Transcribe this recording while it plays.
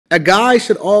A guy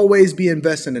should always be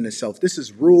investing in himself. This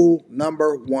is rule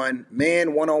number one,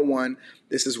 man one-on-one.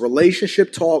 This is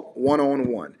relationship talk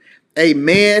one-on-one. A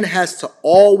man has to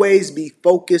always be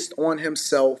focused on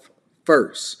himself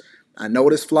first. I know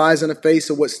this flies in the face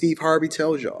of what Steve Harvey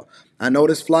tells y'all. I know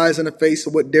this flies in the face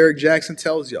of what Derek Jackson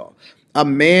tells y'all. A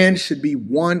man should be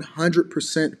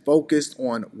 100% focused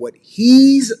on what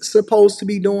he's supposed to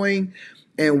be doing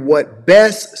and what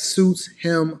best suits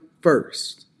him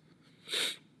first.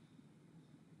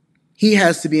 He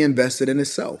has to be invested in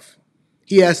himself.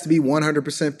 He has to be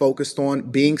 100% focused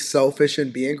on being selfish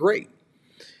and being great.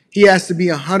 He has to be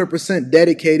 100%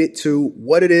 dedicated to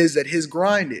what it is that his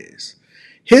grind is.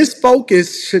 His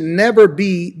focus should never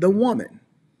be the woman.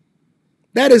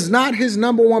 That is not his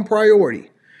number one priority.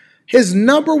 His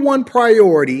number one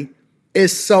priority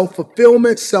is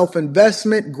self-fulfillment,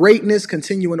 self-investment, greatness,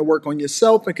 continuing to work on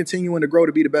yourself and continuing to grow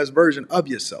to be the best version of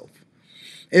yourself.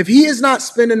 If he is not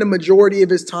spending the majority of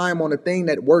his time on the thing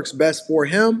that works best for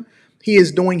him, he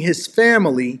is doing his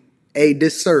family a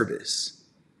disservice.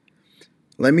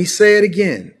 Let me say it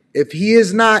again. If he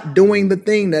is not doing the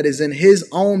thing that is in his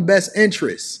own best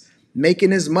interest,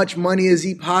 making as much money as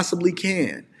he possibly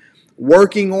can,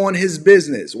 working on his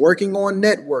business, working on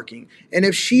networking, and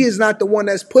if she is not the one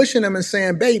that's pushing him and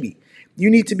saying, baby, you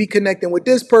need to be connecting with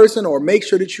this person, or make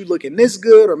sure that you're looking this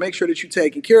good, or make sure that you're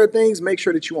taking care of things, make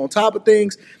sure that you're on top of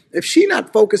things. If she's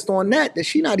not focused on that, then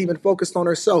she's not even focused on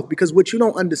herself. Because what you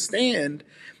don't understand,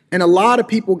 and a lot of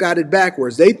people got it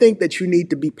backwards, they think that you need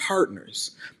to be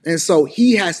partners. And so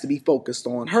he has to be focused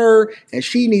on her, and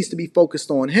she needs to be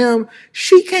focused on him.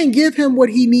 She can't give him what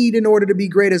he needs in order to be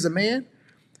great as a man.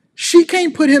 She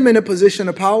can't put him in a position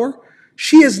of power.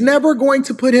 She is never going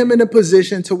to put him in a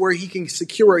position to where he can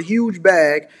secure a huge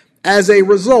bag as a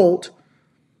result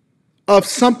of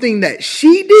something that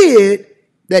she did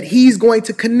that he's going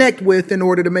to connect with in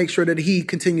order to make sure that he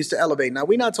continues to elevate. Now,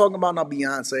 we're not talking about no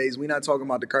Beyoncé's. We're not talking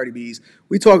about the Cardi B's.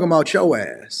 We're talking about your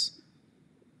ass.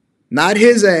 Not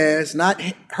his ass, not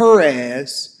her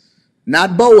ass,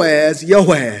 not Boaz,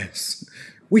 your ass.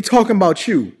 We talking about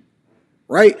you,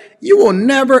 right? You will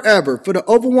never, ever, for the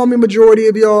overwhelming majority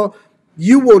of y'all,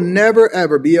 you will never,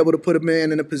 ever be able to put a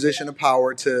man in a position of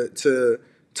power to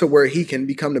where he can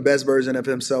become the best version of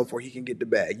himself, or he can get the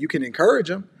bag. You can encourage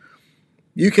him.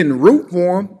 You can root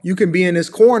for him. You can be in his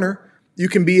corner. You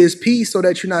can be his peace so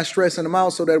that you're not stressing him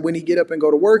out, so that when he get up and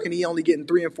go to work and he only getting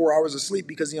 3 and 4 hours of sleep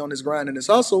because he on his grind and his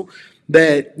hustle,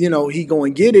 that, you know, he go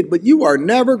and get it. But you are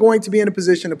never going to be in a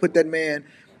position to put that man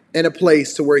in a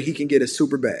place to where he can get a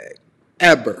super bag.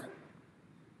 Ever.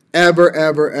 Ever,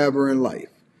 ever, ever in life.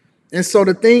 And so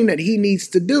the thing that he needs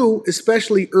to do,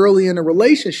 especially early in a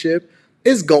relationship,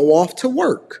 is go off to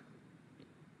work.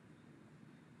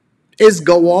 It's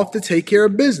go off to take care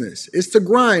of business. It's to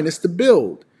grind. It's to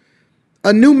build.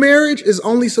 A new marriage is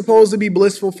only supposed to be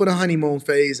blissful for the honeymoon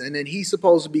phase, and then he's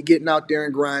supposed to be getting out there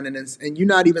and grinding, and you're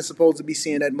not even supposed to be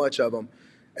seeing that much of him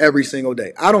every single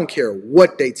day. I don't care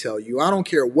what they tell you. I don't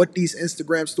care what these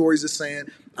Instagram stories are saying.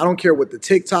 I don't care what the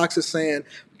TikToks are saying.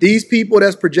 These people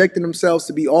that's projecting themselves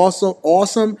to be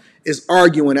awesome is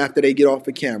arguing after they get off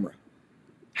the camera.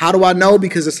 How do I know?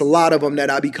 Because it's a lot of them that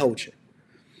I be coaching,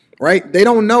 right? They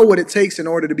don't know what it takes in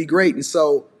order to be great. And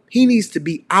so he needs to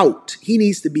be out. He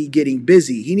needs to be getting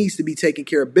busy. He needs to be taking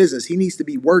care of business. He needs to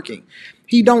be working.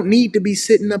 He don't need to be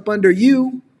sitting up under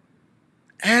you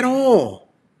at all.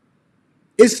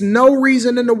 It's no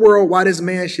reason in the world why this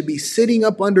man should be sitting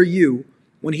up under you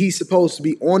when he's supposed to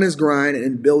be on his grind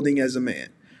and building as a man.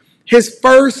 His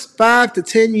first 5 to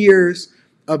 10 years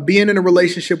of being in a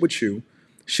relationship with you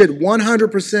should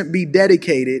 100% be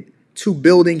dedicated to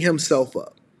building himself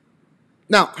up.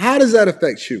 Now, how does that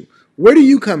affect you? Where do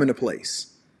you come into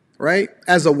place, right,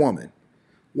 as a woman?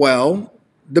 Well,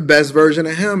 the best version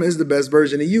of him is the best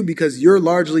version of you, because you're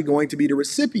largely going to be the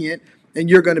recipient and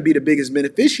you're going to be the biggest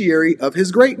beneficiary of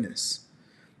his greatness,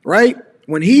 right?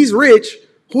 When he's rich,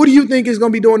 who do you think is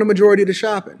going to be doing the majority of the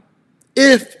shopping?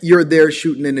 If you're there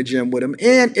shooting in the gym with him,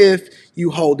 and if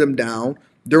you hold him down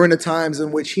during the times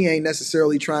in which he ain't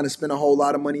necessarily trying to spend a whole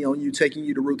lot of money on you, taking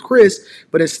you to Ruth Chris,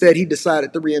 but instead he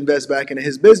decided to reinvest back into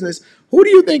his business, who do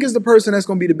you think is the person that's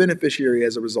going to be the beneficiary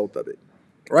as a result of it,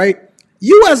 right?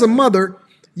 You as a mother,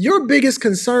 your biggest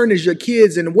concern is your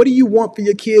kids, and what do you want for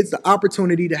your kids? The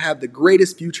opportunity to have the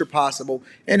greatest future possible.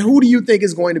 And who do you think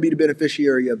is going to be the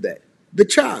beneficiary of that? The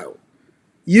child.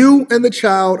 You and the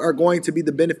child are going to be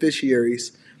the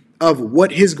beneficiaries of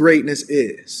what his greatness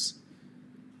is.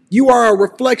 You are a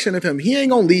reflection of him. He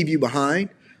ain't going to leave you behind.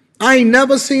 I ain't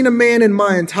never seen a man in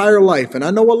my entire life, and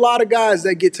I know a lot of guys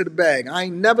that get to the bag. I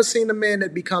ain't never seen a man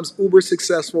that becomes uber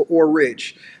successful or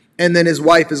rich and then his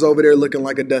wife is over there looking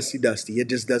like a dusty dusty. It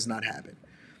just does not happen.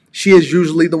 She is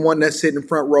usually the one that's sitting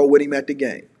front row with him at the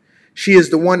game. She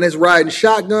is the one that's riding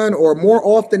shotgun, or more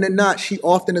often than not, she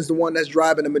often is the one that's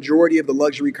driving the majority of the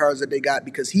luxury cars that they got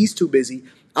because he's too busy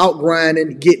out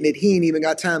grinding, getting it. He ain't even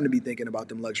got time to be thinking about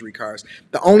them luxury cars.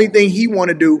 The only thing he want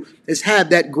to do is have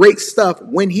that great stuff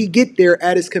when he get there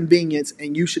at his convenience,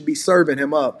 and you should be serving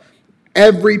him up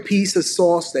every piece of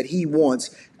sauce that he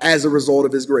wants as a result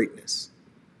of his greatness.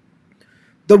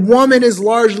 The woman is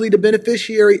largely the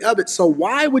beneficiary of it, so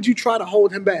why would you try to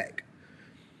hold him back?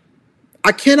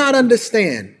 I cannot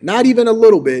understand, not even a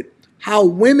little bit, how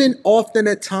women often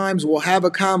at times will have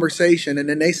a conversation and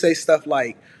then they say stuff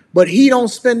like, but he don't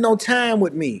spend no time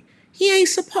with me. He ain't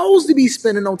supposed to be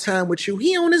spending no time with you.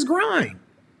 He on his grind.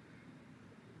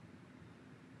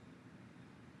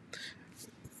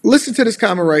 Listen to this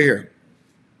comment right here.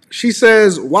 She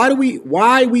says, why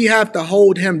we have to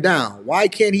hold him down? Why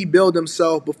can't he build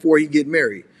himself before he get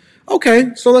married?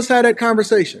 Okay, so let's have that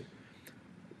conversation.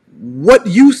 What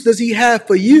use does he have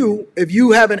for you if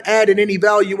you haven't added any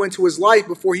value into his life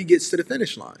before he gets to the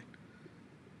finish line?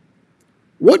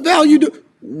 What value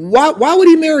why would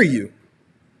he marry you?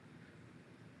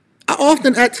 I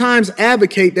often at times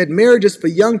advocate that marriage is for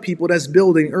young people that's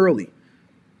building early.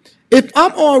 If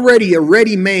I'm already a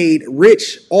ready-made,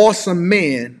 rich, awesome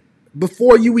man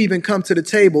before you even come to the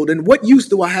table, then what use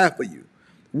do I have for you?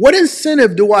 What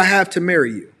incentive do I have to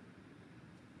marry you?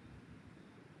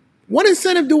 What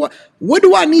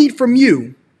do I need from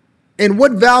you? And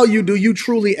what value do you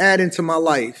truly add into my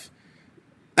life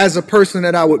as a person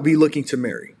that I would be looking to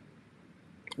marry?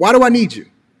 Why do I need you?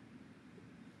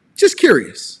 Just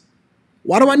curious.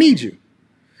 Why do I need you?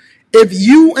 If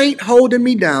you ain't holding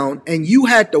me down and you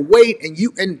had to wait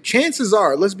and chances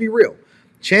are, let's be real,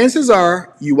 chances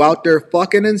are you out there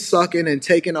fucking and sucking and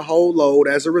taking a whole load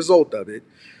as a result of it.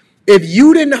 If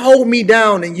you didn't hold me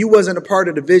down and you wasn't a part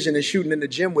of the vision and shooting in the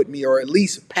gym with me, or at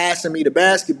least passing me the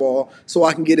basketball so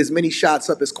I can get as many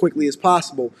shots up as quickly as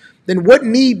possible, then what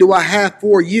need do I have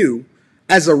for you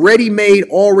as a ready-made,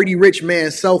 already rich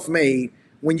man, self-made,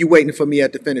 when you waiting for me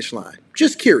at the finish line?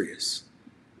 Just curious.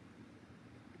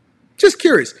 Just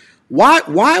curious. Why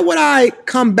would I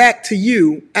come back to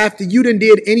you after you done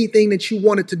did anything that you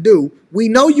wanted to do? We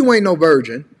know you ain't no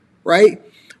virgin, right?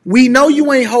 We know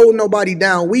you ain't holding nobody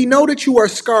down. We know that you are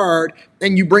scarred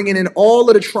and you bringing in all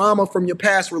of the trauma from your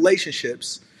past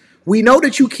relationships. We know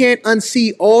that you can't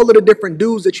unsee all of the different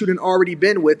dudes that you done already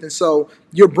been with. And so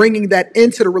you're bringing that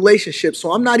into the relationship.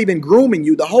 So I'm not even grooming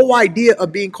you. The whole idea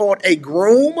of being called a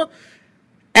groom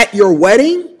at your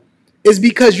wedding is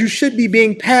because you should be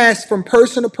being passed from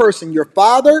person to person. Your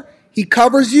father, he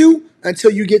covers you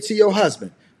until you get to your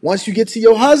husband. Once you get to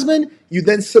your husband, you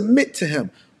then submit to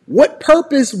him. What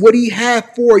purpose would he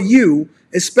have for you,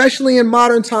 especially in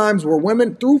modern times where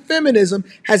women, through feminism,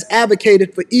 has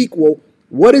advocated for equal?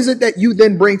 What is it that you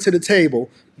then bring to the table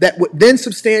that would then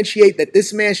substantiate that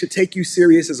this man should take you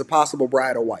serious as a possible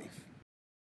bride or wife?